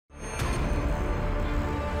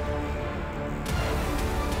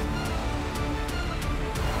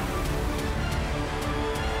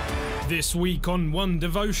This week on One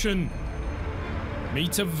Devotion,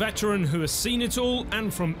 meet a veteran who has seen it all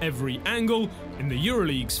and from every angle in the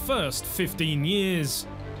Euroleague's first 15 years.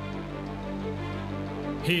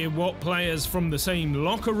 Hear what players from the same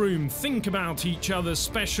locker room think about each other's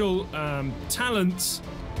special talents.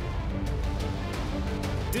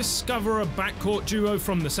 Discover a backcourt duo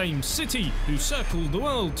from the same city who circled the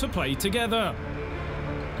world to play together.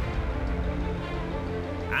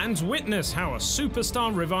 And witness how a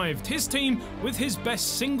superstar revived his team with his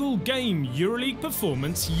best single-game Euroleague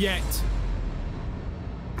performance yet.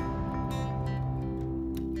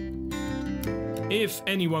 If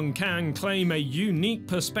anyone can claim a unique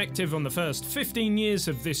perspective on the first 15 years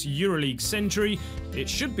of this Euroleague century, it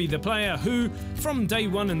should be the player who, from day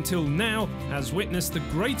one until now, has witnessed the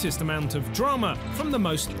greatest amount of drama from the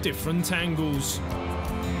most different angles.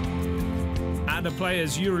 Add a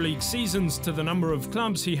player's Euroleague seasons to the number of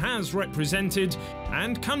clubs he has represented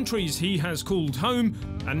and countries he has called home,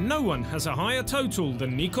 and no one has a higher total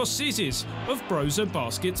than Nikos Zisis of Brose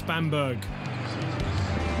Baskets Bamberg.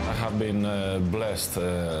 I have been blessed.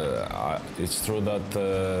 It's true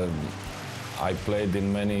that I played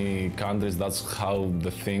in many countries. That's how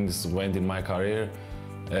the things went in my career,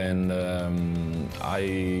 and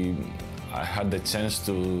I had the chance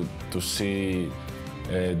to see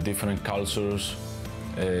different cultures,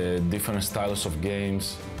 different styles of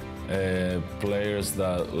games, players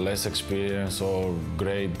that less experienced or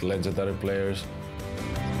great legendary players.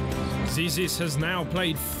 Zisis has now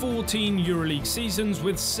played 14 Euroleague seasons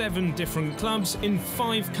with 7 different clubs in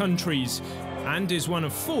 5 countries and is one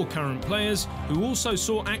of 4 current players who also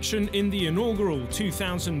saw action in the inaugural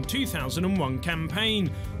 2000-2001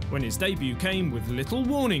 campaign, when his debut came with little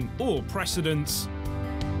warning or precedence.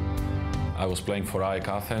 I was playing for AEK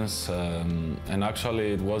Athens, and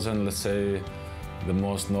actually it wasn't, let's say, the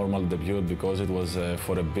most normal debut, because it was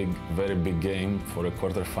for a very big game, for a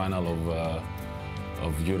quarter-final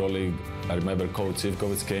of Euroleague. I remember Coach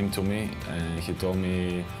Ivkovic came to me and he told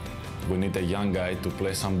me, we need a young guy to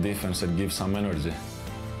play some defense and give some energy.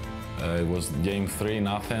 It was game 3 in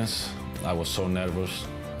Athens. I was so nervous.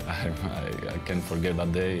 I can't forget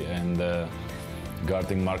that day. And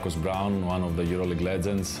guarding Marcus Brown, one of the Euroleague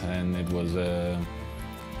legends, and it was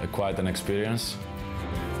quite an experience.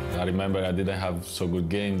 I remember I didn't have so good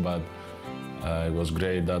game, but it was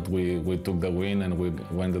great that we took the win and we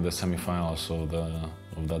went to the semi-finals of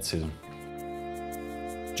that season.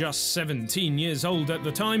 Just 17 years old at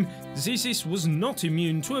the time, Zisis was not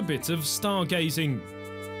immune to a bit of stargazing.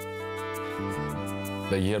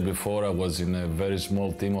 The year before, I was in a very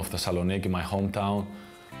small team of Thessaloniki, my hometown,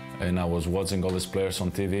 and I was watching all these players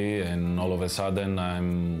on TV, and all of a sudden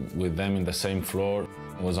I'm with them in the same floor.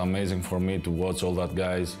 It was amazing for me to watch all that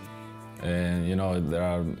guys. And you know, there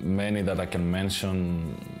are many that I can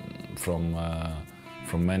mention from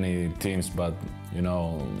many teams, but you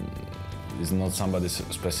know, it's not somebody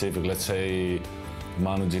specific. Let's say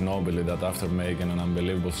Manu Ginobili, that after making an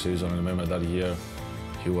unbelievable season, I remember that year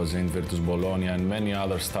he was in Virtus Bologna, and many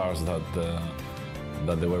other stars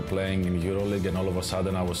that they were playing in Euroleague, and all of a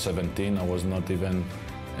sudden I was 17, I was not even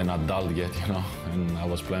an adult yet, you know, and I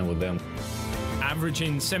was playing with them.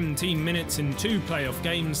 Averaging 17 minutes in 2 playoff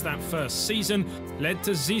games that first season led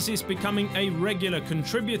to Zisis becoming a regular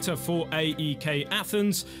contributor for AEK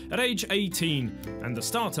Athens at age 18 and the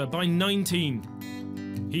starter by 19.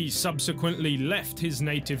 He subsequently left his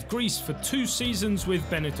native Greece for 2 seasons with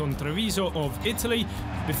Benetton Treviso of Italy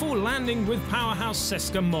before landing with powerhouse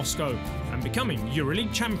CSKA Moscow and becoming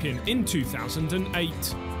Euroleague champion in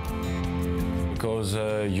 2008. Because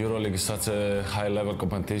Euroleague is such a high-level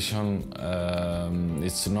competition,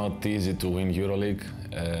 it's not easy to win Euroleague.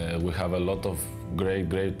 We have a lot of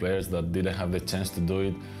great players that didn't have the chance to do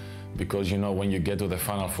it, because you know, when you get to the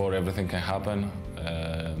Final Four, everything can happen.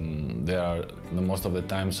 Most of the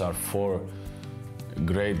times are 4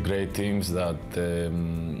 great teams that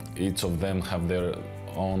each of them have their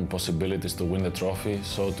own possibilities to win the trophy.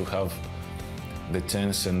 So to have the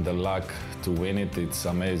chance and the luck to win it, it's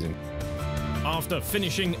amazing. After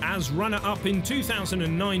finishing as runner-up in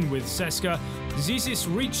 2009 with CSKA, Zisis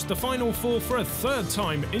reached the Final Four for a 3rd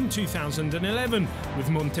time in 2011 with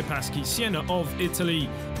Montepaschi Siena of Italy,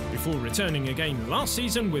 before returning again last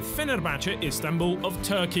season with Fenerbahce Istanbul of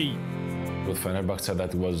Turkey. With Fenerbahce,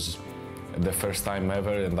 that was the first time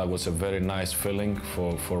ever, and that was a very nice feeling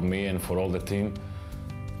for me and for all the team.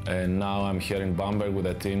 And now I'm here in Bamberg with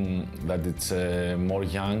a team that it's more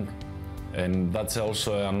young. And that's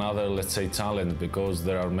also another, let's say, challenge, because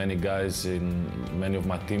there are many guys in many of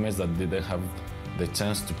my teammates that didn't have the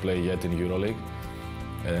chance to play yet in Euroleague.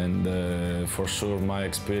 And for sure, my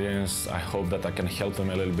experience, I hope that I can help them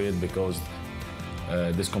a little bit, because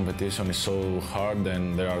this competition is so hard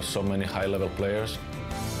and there are so many high-level players.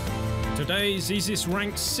 Today, Zizis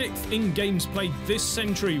ranks 6th in games played this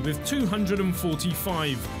century with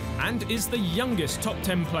 245, and is the youngest top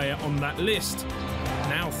 10 player on that list.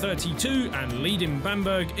 Now 32 and leading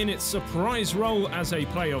Bamberg in its surprise role as a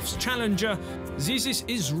playoffs challenger, Zizis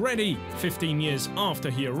is ready, 15 years after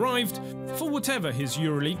he arrived, for whatever his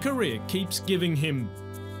Euroleague career keeps giving him.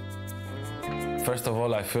 First of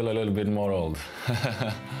all, I feel a little bit more old.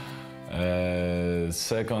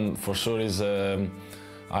 Second, for sure, is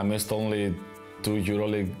I missed only 2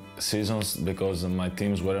 Euroleague seasons because my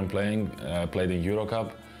teams weren't playing. I played in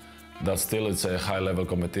Eurocup. That still, it's a high-level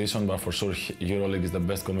competition, but for sure Euroleague is the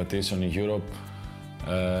best competition in Europe.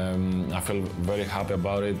 I feel very happy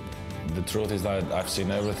about it. The truth is that I've seen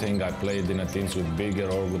everything. I played in a teams with bigger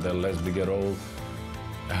or with a less bigger role.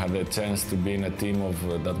 I had the chance to be in a team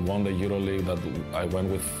that won the Euroleague, that I went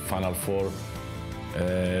with Final Four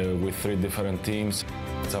with 3 different teams.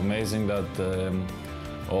 It's amazing that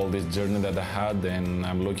all this journey that I had, and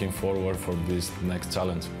I'm looking forward for this next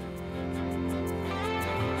challenge.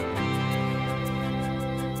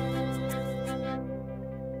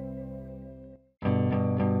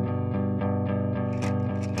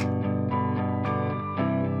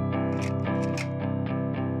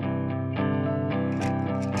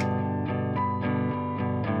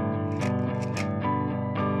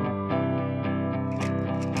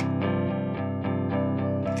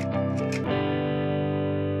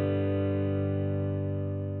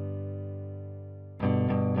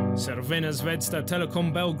 Crvena Zvezda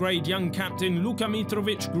Telekom Belgrade young captain Luka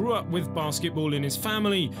Mitrovic grew up with basketball in his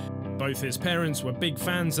family. Both his parents were big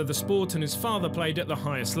fans of the sport and his father played at the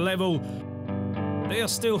highest level. They are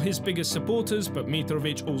still his biggest supporters, but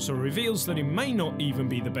Mitrovic also reveals that he may not even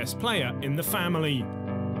be the best player in the family.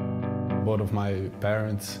 Both of my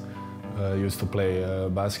parents used to play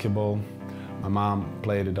basketball. My mom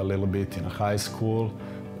played it a little bit in high school,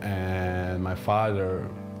 and my father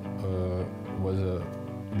was a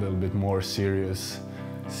little bit more serious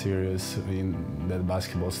in that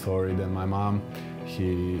basketball story than my mom.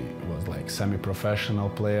 He was like semi-professional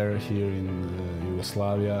player here in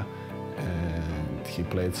Yugoslavia, and he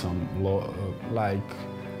played some like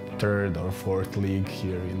 3rd or 4th league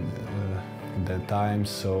here in that time.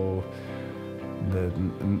 So the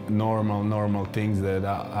normal things that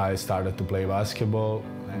I started to play basketball.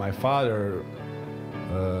 My father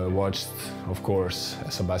watched, of course,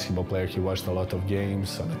 as a basketball player, he watched a lot of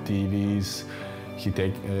games on the TVs.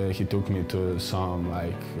 He took me to some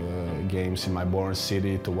games in my born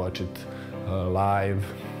city to watch it live.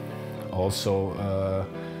 Also,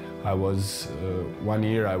 I was 1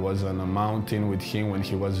 year I was on a mountain with him when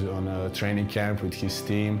he was on a training camp with his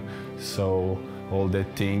team. So all the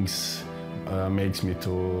things makes me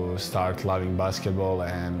to start loving basketball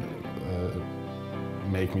and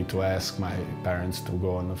make me to ask my parents to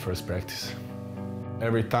go on the first practice.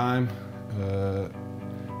 Every time,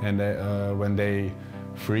 when they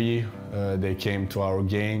free, they came to our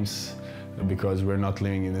games because we're not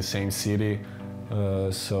living in the same city.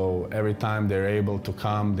 So every time they're able to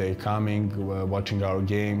come, they're coming, watching our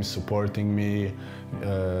games, supporting me,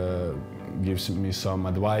 gives me some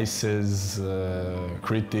advices,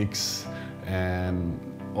 critics, and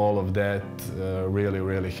all of that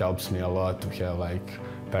really helps me a lot to have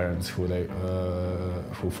parents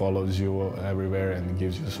who follows you everywhere and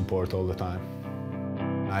gives you support all the time.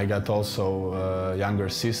 I got also a younger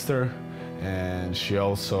sister, and she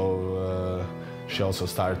also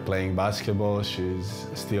started playing basketball. She's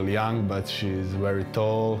still young, but she's very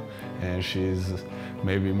tall, and she's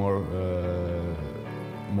maybe more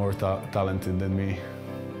talented than me.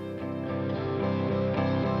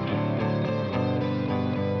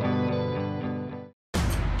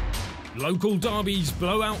 Local derbies,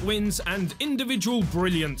 blowout wins and individual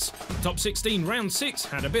brilliance. Top 16 round 6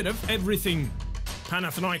 had a bit of everything.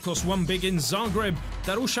 Panathinaikos won big in Zagreb,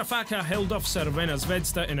 Darussafaka held off Crvena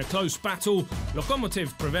Zvezda in a close battle,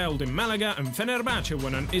 Lokomotiv prevailed in Malaga, and Fenerbahce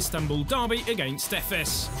won an Istanbul derby against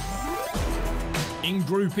Efes. In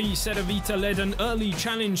Group E, Cedevita led an early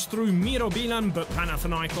challenge through Mirobilan, but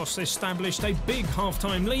Panathinaikos established a big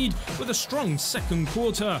half-time lead with a strong second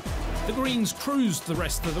quarter. The Greens cruised the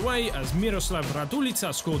rest of the way as Miroslav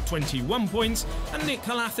Radulica scored 21 points and Nick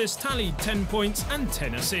Kalathis tallied 10 points and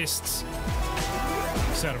 10 assists.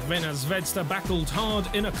 Crvena Zvezda battled hard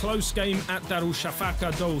in a close game at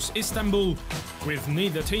Darüşşafaka 2 Istanbul, with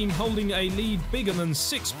neither team holding a lead bigger than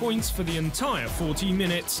 6 points for the entire 40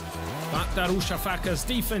 minutes. But Darüşşafaka's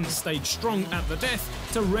defence stayed strong at the death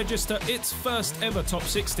to register its first ever top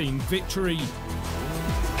 16 victory.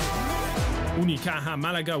 Unicaja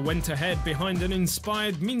Malaga went ahead behind an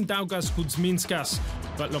inspired Mindaugas Kuzminskas,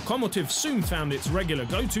 but Lokomotiv soon found its regular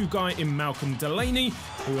go-to guy in Malcolm Delaney,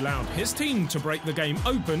 who allowed his team to break the game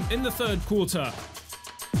open in the third quarter.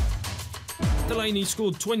 Delaney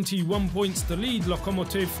scored 21 points to lead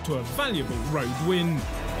Lokomotiv to a valuable road win.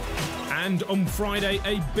 And on Friday,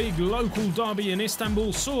 a big local derby in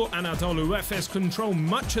Istanbul saw Anadolu Efes control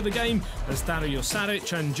much of the game as Dario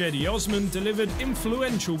Saric and Cedi Osman delivered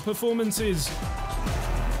influential performances.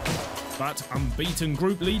 But unbeaten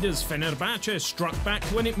group leaders Fenerbahce struck back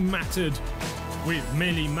when it mattered, with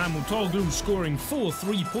Melih Mahmutoglu scoring 4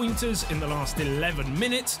 3-pointers in the last 11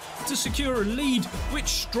 minutes to secure a lead, which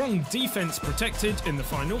strong defence protected in the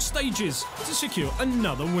final stages to secure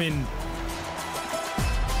another win.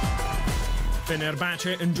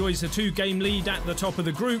 Fenerbahce enjoys a 2-game lead at the top of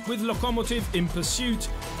the group, with Lokomotiv in pursuit.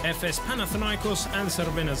 Efes Panathinaikos and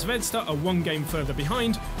Crvena Zvezda are 1 game further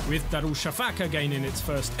behind, with Darüşşafaka gaining its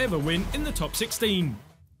first ever win in the top 16.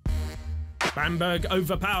 Bamberg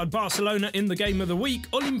overpowered Barcelona in the game of the week.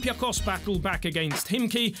 Olympiacos battled back against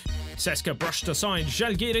Himki. CSKA brushed aside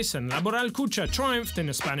Žalgiris, and Laboral Cucha triumphed in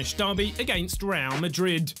a Spanish derby against Real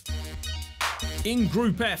Madrid. In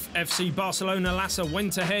Group F, FC Barcelona Lassa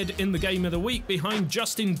went ahead in the game of the week behind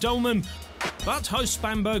Justin Dolman, but host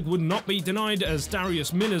Bamberg would not be denied as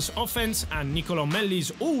Darius Miller's offence and Nicolo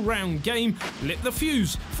Melli's all-round game lit the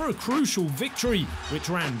fuse for a crucial victory, which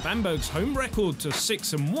ran Bamberg's home record to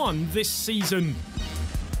 6-1 this season.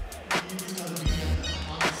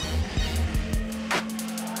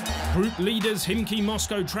 Group leaders Himki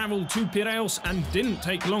Moscow travelled to Piraeus and didn't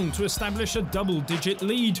take long to establish a double-digit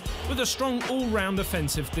lead with a strong all-round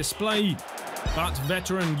offensive display. But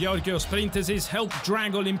veteran Georgios Printezis helped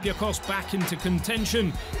drag Olympiacos back into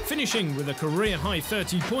contention, finishing with a career-high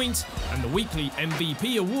 30 points and the weekly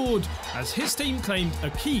MVP award, as his team claimed a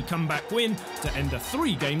key comeback win to end a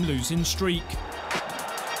 3-game losing streak.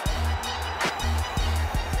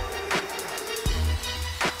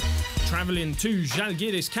 Travelling to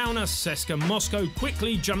Žalgiris Kaunas, CSKA Moscow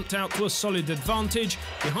quickly jumped out to a solid advantage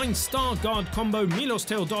behind star guard combo Milos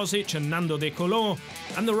Teodosic and Nando De Colo,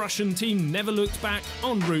 and the Russian team never looked back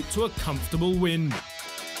en route to a comfortable win.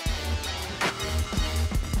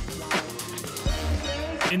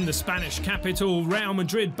 In the Spanish capital, Real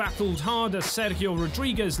Madrid battled hard as Sergio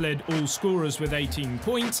Rodriguez led all scorers with 18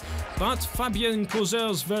 points, but Fabien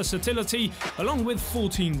Causeur's versatility, along with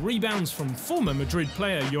 14 rebounds from former Madrid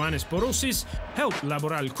player Ioannis Borosis, helped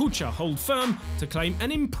Laboral Cucha hold firm to claim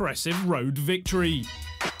an impressive road victory.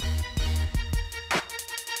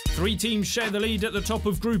 3 teams share the lead at the top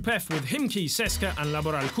of Group F, with Himki, CSKA and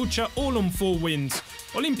Laboral Cucha all on 4 wins.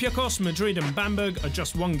 Olympiacos, Madrid and Bamberg are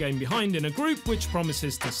just 1 game behind in a group which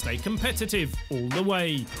promises to stay competitive all the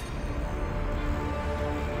way.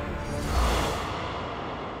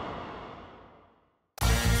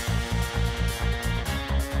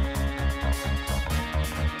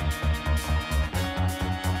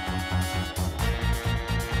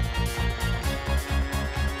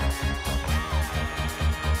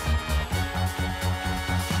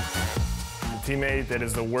 Teammate that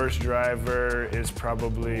is the worst driver is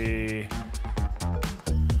probably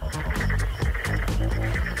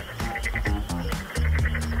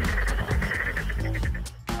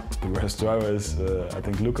The worst driver is, I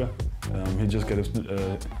think, Luka. He just got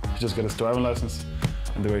his driving license,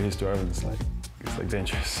 and the way he's driving is like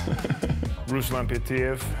dangerous. Ruslan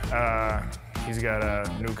Petiev. He's got a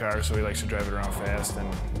new car, so he likes to drive it around fast, and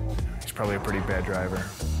he's probably a pretty bad driver.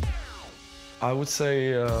 I would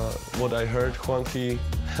say what I heard, Juanqui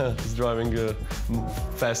is driving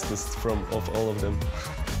fastest of all of them.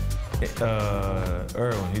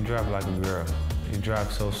 Erwin, he drives like a girl. He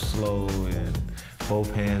drives so slow and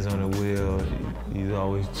both hands on the wheel. He's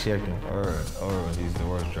always checking. Erwin, he's the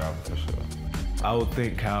worst driver for sure. I would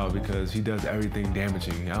think Kyle, because he does everything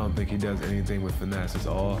damaging. I don't think he does anything with finesse. It's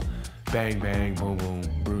all bang, bang, boom, boom,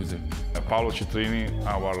 bruising. Paolo Citrini,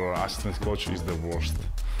 our assistant coach, is the worst.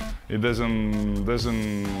 He doesn't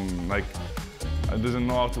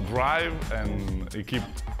know how to drive, and he keep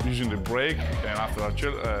using the brake and after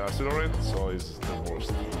accelerate, so it's the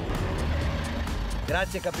worst.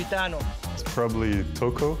 Grazie capitano. it's probably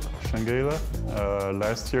Toko Shangela.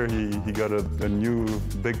 Last year he got a new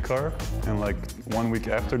big car, and like 1 week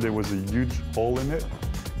after there was a huge hole in it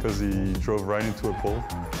because he drove right into a pole.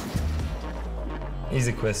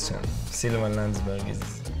 Easy question. Silvan Landsberg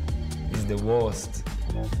is the worst.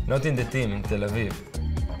 Not in the team, in Tel Aviv.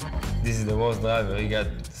 This is the worst driver. He got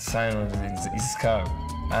sign on his car.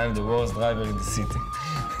 I am the worst driver in the city.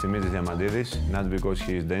 Dimitris Diamandidis, not because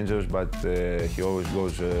he is dangerous, but he always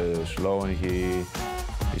goes slow and he's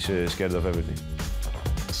scared of everything.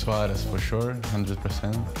 Suarez for sure,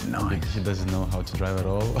 100%. Nice. He doesn't know how to drive at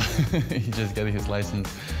all. He just got his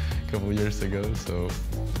license a couple of years ago, so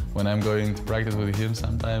when I'm going to practice with him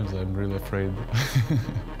sometimes I'm really afraid.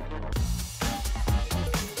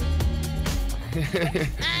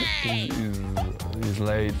 He's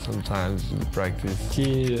late sometimes in practice.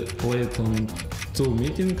 He played on 2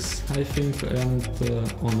 meetings, I think, and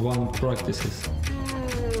on 1 practices.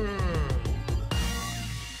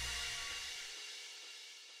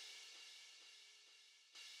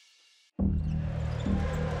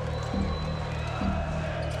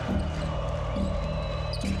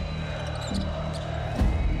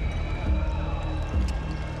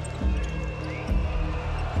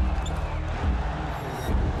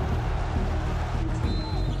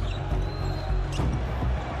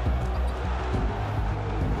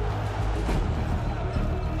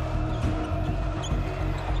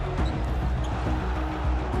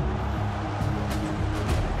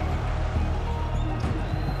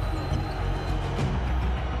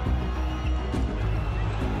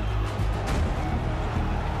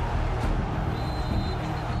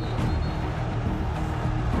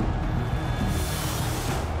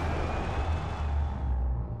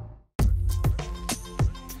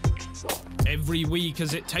 Every week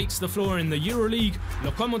as it takes the floor in the Euroleague,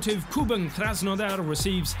 Lokomotiv Kuban Krasnodar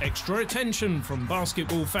receives extra attention from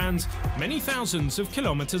basketball fans many thousands of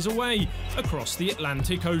kilometers away across the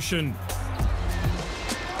Atlantic Ocean.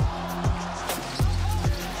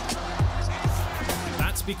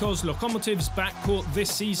 That's because Lokomotiv's backcourt this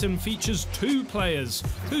season features 2 players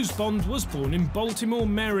whose bond was born in Baltimore,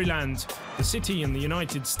 Maryland, the city in the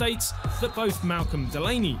United States that both Malcolm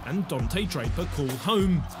Delaney and Dante Draper call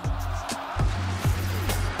home.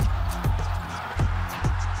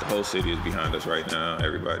 The whole city is behind us right now.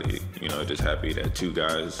 Everybody, just happy that 2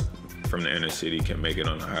 guys from the inner city can make it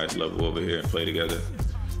on the highest level over here and play together.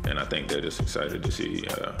 And I think they're just excited to see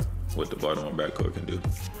what the Baltimore backcourt can do.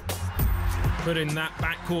 Putting that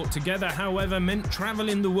backcourt together, however, meant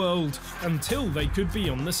travelling the world until they could be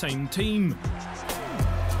on the same team.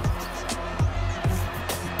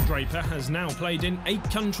 Draper has now played in 8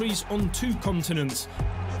 countries on 2 continents,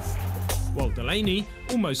 while Delaney,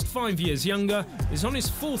 almost 5 years younger, is on his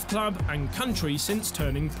 4th club and country since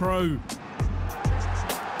turning pro.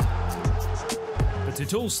 But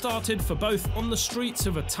it all started for both on the streets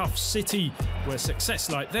of a tough city, where success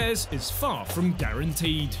like theirs is far from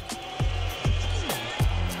guaranteed.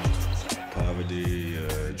 Poverty,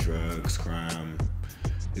 drugs, crime,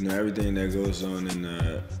 everything that goes on in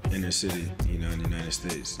the inner city, in the United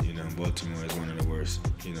States. Baltimore is one of the worst,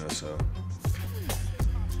 so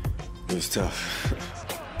it was tough.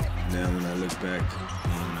 Now when I look back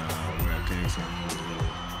on where I came from, it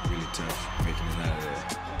was really tough making it out of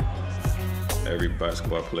there. Every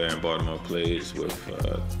basketball player in Baltimore plays with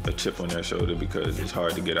a chip on their shoulder because it's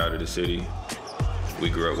hard to get out of the city. We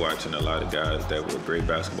grew up watching a lot of guys that were great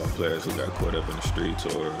basketball players who got caught up in the streets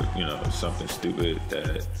or, something stupid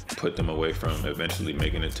that put them away from eventually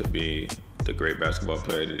making it to be the great basketball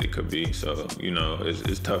player that it could be. So,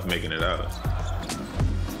 it's tough making it out.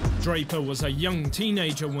 Draper was a young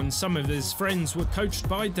teenager when some of his friends were coached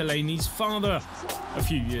by Delaney's father. A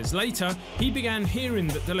few years later, he began hearing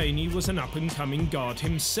that Delaney was an up-and-coming guard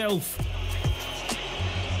himself.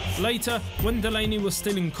 Later, when Delaney was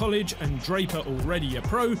still in college and Draper already a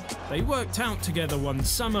pro, they worked out together one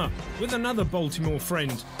summer with another Baltimore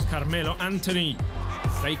friend, Carmelo Anthony.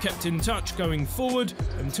 They kept in touch going forward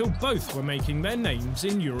until both were making their names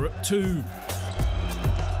in Europe too.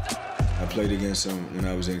 I played against him when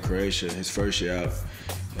I was in Croatia, his first year out,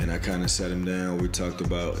 and I kind of sat him down. We talked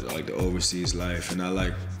about the overseas life, and I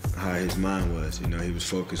liked how his mind was. He was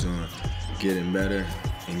focused on getting better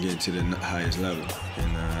and getting to the highest level,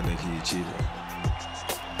 and I think he achieved it.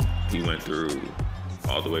 He went through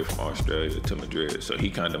all the way from Australia to Madrid, so he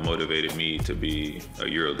kind of motivated me to be a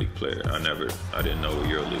EuroLeague player. I didn't know what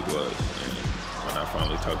EuroLeague was, and when I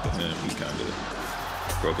finally talked to him, he kind of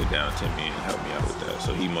broke it down to me and helped me out with that.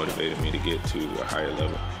 So he motivated me to get to a higher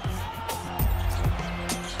level.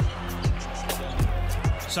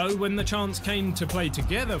 So when the chance came to play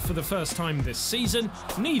together for the first time this season,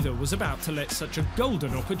 neither was about to let such a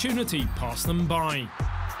golden opportunity pass them by.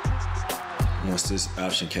 Once this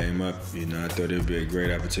option came up, I thought it would be a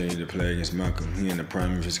great opportunity to play against Malcolm. He's in the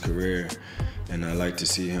prime of his career, and I like to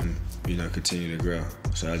see him, continue to grow.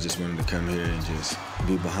 So I just wanted to come here and just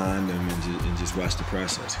be behind him and just watch the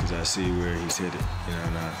process, because I see where he's headed,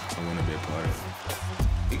 and I want to be a part of it.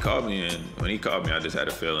 He called me, and when he called me, I just had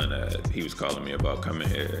a feeling that he was calling me about coming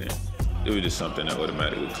here. And it was just something that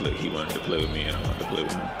automatically clicked. He wanted to play with me, and I wanted to play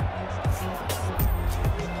with him.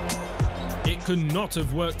 It could not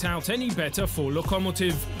have worked out any better for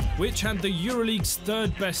Lokomotiv, which had the Euroleague's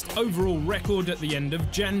third best overall record at the end of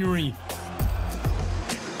January.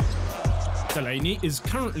 Delaney is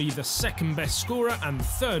currently the second best scorer and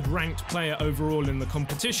third ranked player overall in the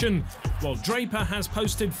competition, while Draper has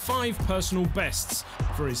posted 5 personal bests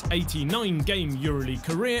for his 89-game Euroleague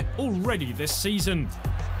career already this season.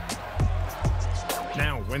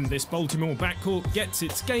 Now, when this Baltimore backcourt gets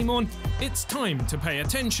its game on, it's time to pay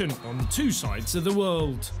attention on two sides of the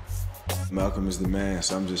world. Malcolm is the man,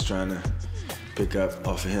 so I'm just trying to pick up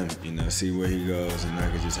off of him, see where he goes, and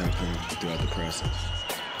I can just help him throughout the process.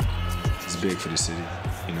 It's big for the city,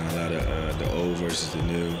 a lot of the old versus the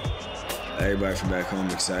new. Everybody from back home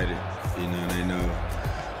excited, they know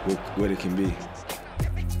what it can be.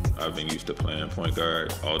 I've been used to playing point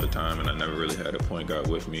guard all the time, and I never really had a point guard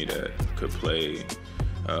with me that could play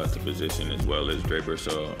the position as well as Draper.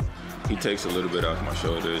 So he takes a little bit off my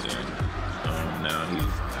shoulders, and now he's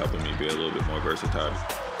helping me be a little bit more versatile.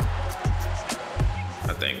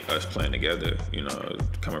 I think us playing together,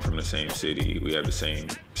 coming from the same city, we have the same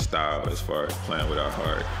style as far as playing with our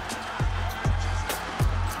heart.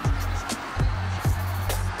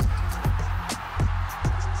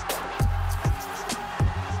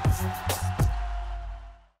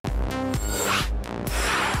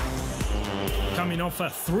 Coming off a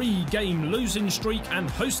 3-game losing streak and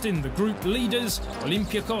hosting the group leaders,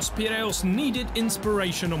 Olympiacos Piraeus needed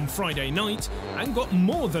inspiration on Friday night and got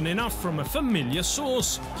more than enough from a familiar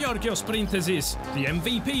source, Georgios Printezis, the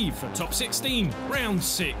MVP for Top 16, Round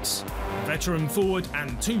 6. Veteran forward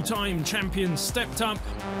and 2-time champion stepped up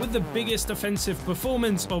with the biggest offensive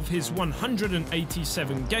performance of his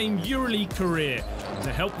 187-game Euroleague career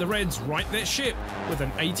to help the Reds right their ship with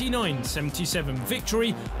an 89-77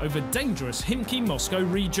 victory over dangerous Khimki Moscow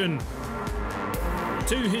region.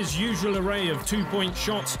 To his usual array of 2-point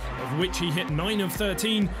shots, of which he hit 9 of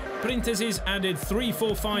 13, Printezis added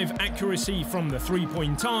 3-4-5 accuracy from the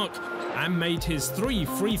 3-point arc and made his 3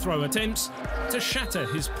 free throw attempts to shatter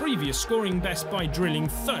his previous scoring best by drilling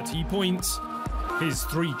 30 points. His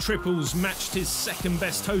 3 triples matched his second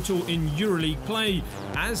best total in Euroleague play,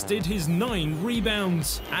 as did his 9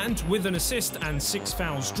 rebounds. And with an assist and 6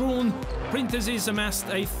 fouls drawn, Printezis amassed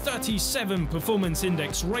a 37 performance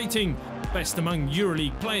index rating, best among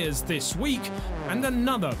Euroleague players this week, and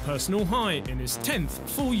another personal high in his 10th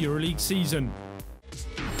full Euroleague season.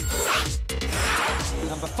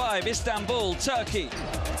 Number 5, Istanbul, Turkey.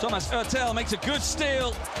 Thomas Ertel makes a good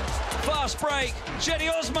steal. Fast break, Cedi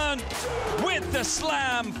Osman with the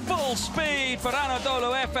slam, full speed for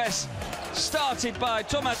Anadolu Efes. Started by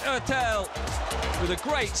Thomas Ertel with a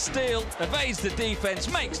great steal, evades the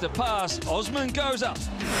defense, makes the pass, Osman goes up.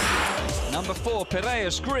 Number 4,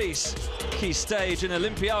 Piraeus, Greece. Key stage in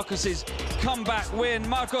Olympiakos' comeback win.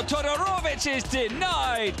 Marko Todorovic is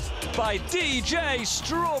denied by DJ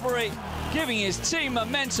Strawberry, giving his team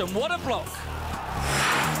momentum. What a block.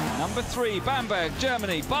 Number 3, Bamberg,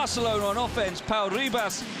 Germany. Barcelona on offense. Pau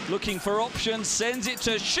Ribas looking for options, sends it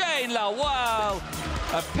to Shane Lawal.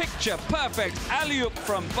 A picture-perfect alley-oop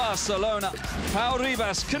from Barcelona. Pau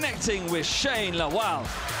Ribas connecting with Shane Lawal.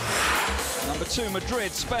 Number 2,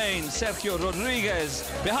 Madrid, Spain. Sergio Rodriguez.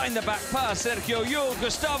 Behind the back pass, Sergio Yul,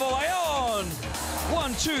 Gustavo Ayon.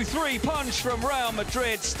 1-2-3 punch from Real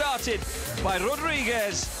Madrid, started by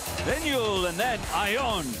Rodriguez, then Yul, and then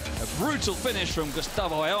Ayon. A brutal finish from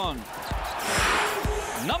Gustavo Ayon.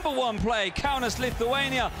 Number 1 play, Kaunas,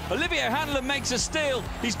 Lithuania. Olivier Hanlon makes a steal.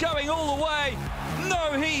 He's going all the way.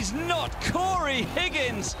 No, he's not. Corey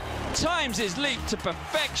Higgins times his leap to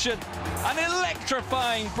perfection. An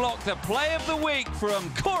electrifying block, the play of the week from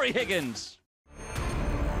Corey Higgins.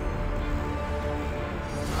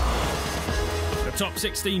 The Top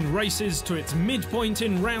 16 races to its midpoint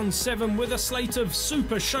in Round 7 with a slate of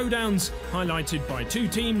super showdowns, highlighted by 2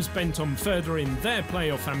 teams bent on furthering their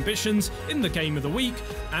playoff ambitions in the game of the week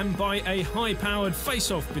and by a high-powered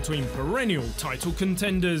face-off between perennial title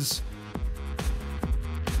contenders.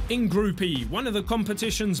 In Group E, one of the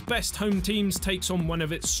competition's best home teams takes on one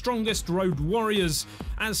of its strongest road warriors,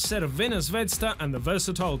 as Crvena Zvezda and the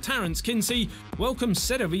versatile Terence Kinsey welcome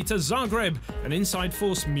Cedevita Zagreb and inside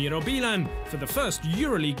force Miro Bilan for the first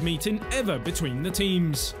Euroleague meeting ever between the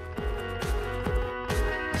teams.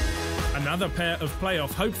 Another pair of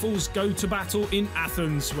playoff hopefuls go to battle in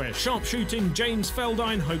Athens, where sharpshooting James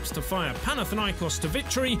Feldine hopes to fire Panathinaikos to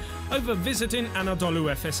victory over visiting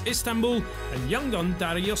Anadolu Efes Istanbul and young gun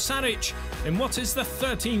Dario Saric in what is the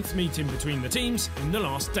 13th meeting between the teams in the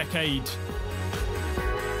last decade.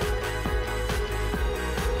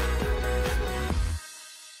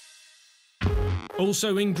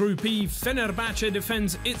 Also in Group E, Fenerbahce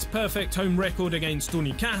defends its perfect home record against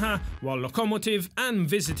Unicaja, while Lokomotiv and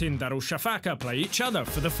visiting Darusshafaka play each other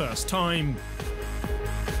for the first time.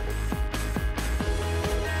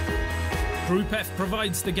 Group F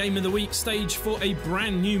provides the Game of the Week stage for a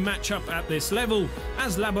brand new matchup at this level,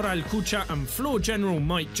 as Laboral Kucha and floor general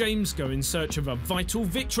Mike James go in search of a vital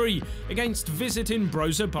victory against visiting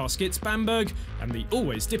Brose Baskets Bamberg and the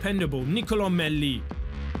always dependable Niccolò Melli.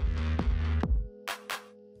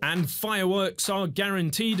 And fireworks are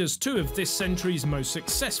guaranteed as two of this century's most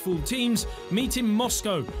successful teams meet in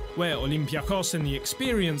Moscow, where Olympiacos and the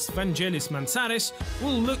experienced Vangelis Mansares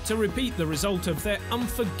will look to repeat the result of their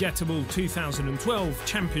unforgettable 2012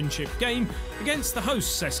 championship game against the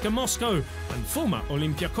hosts CSKA Moscow and former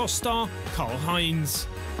Olympiacos star Karl-Heinz.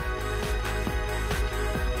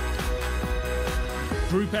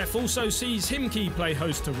 Group F also sees Khimki play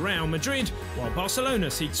host to Real Madrid, while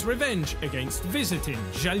Barcelona seeks revenge against visiting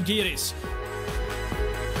Žalgiris.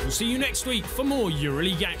 We'll see you next week for more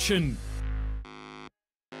EuroLeague action.